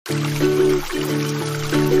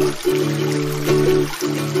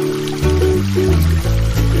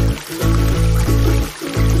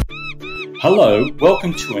Hello,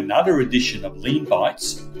 welcome to another edition of Lean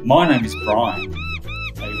Bites. My name is Brian,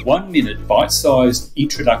 a 1-minute bite-sized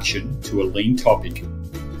introduction to a lean topic.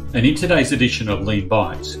 And in today's edition of Lean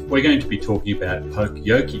Bites, we're going to be talking about Poka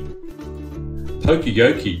Yoke. Poka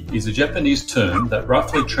Yoke is a Japanese term that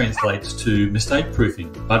roughly translates to mistake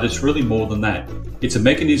proofing, but it's really more than that. It's a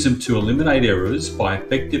mechanism to eliminate errors by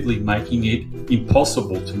effectively making it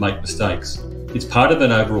impossible to make mistakes. It's part of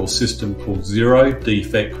an overall system called Zero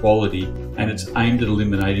Defect Quality, and it's aimed at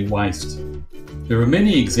eliminating waste. There are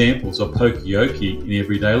many examples of Poka Yoke in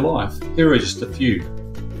everyday life. Here are just a few.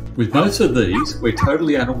 With most of these, we're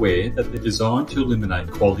totally unaware that they're designed to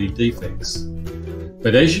eliminate quality defects.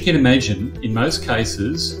 But as you can imagine, in most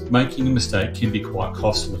cases, making a mistake can be quite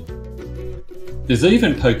costly. There's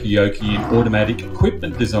even Poka Yoke in automatic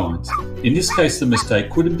equipment designs. In this case, the mistake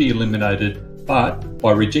couldn't be eliminated, but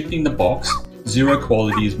by rejecting the box, zero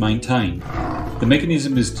quality is maintained. The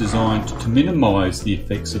mechanism is designed to minimise the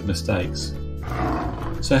effects of mistakes.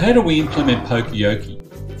 So how do we implement Poka Yoke?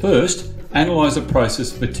 First, analyse the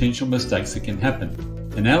process of potential mistakes that can happen.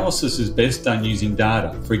 Analysis is best done using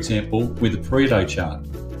data, for example with a Pareto chart.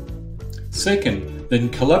 Second, then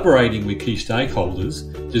collaborating with key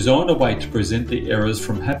stakeholders, design a way to prevent the errors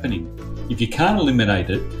from happening. If you can't eliminate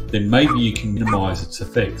it, then maybe you can minimise its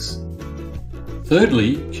effects.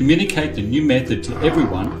 Thirdly, communicate the new method to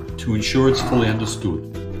everyone to ensure it's fully understood.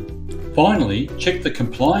 Finally, check the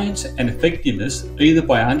compliance and effectiveness either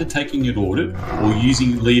by undertaking an audit or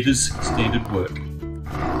using leaders' standard work.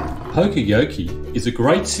 Poka Yoke is a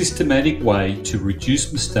great systematic way to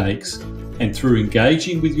reduce mistakes and through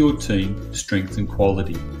engaging with your team, strengthen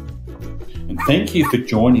quality. And thank you for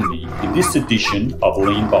joining me in this edition of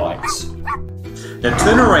Lean Bites. Now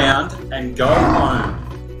turn around and go home.